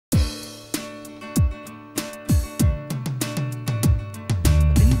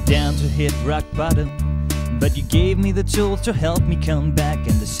down to hit rock bottom, but you gave me the tools to help me come back.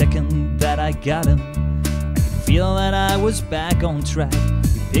 And the second that I got 'em, I could feel that I was back on track.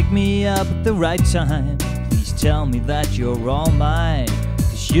 You picked me up at the right time. Please tell me that you're all mine,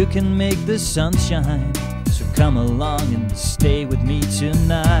 'cause you can make the sun shine. So come along and stay with me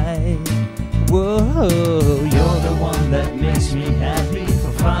tonight. Whoa, you're the one that makes me happy.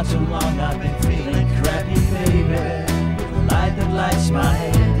 For far too long I've been feeling crappy, baby. The light that lights my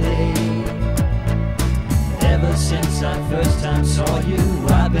day. Ever since I first time saw you,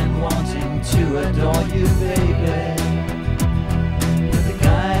 I've been wanting to adore you, baby. You're the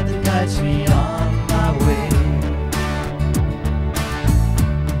guide that guides me on my way.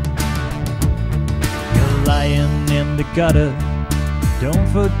 You're lying in the gutter, don't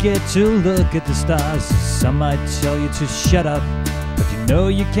forget to look at the stars. Some might tell you to shut up, but you know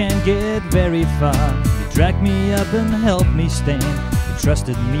you can't get very far. You drag me up and help me stand. You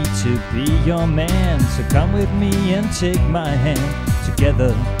trusted me to be your man, so come with me and take my hand.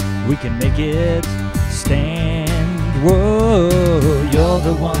 Together we can make it stand. Whoa, you're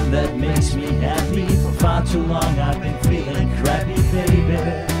the one that makes me happy. For far too long I've been feeling crappy, baby.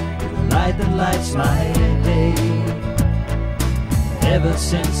 You're the light that lights my day. Ever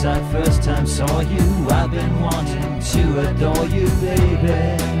since I first time saw you, I've been wanting to adore you, baby.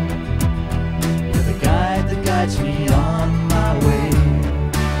 You're the guide that guides me on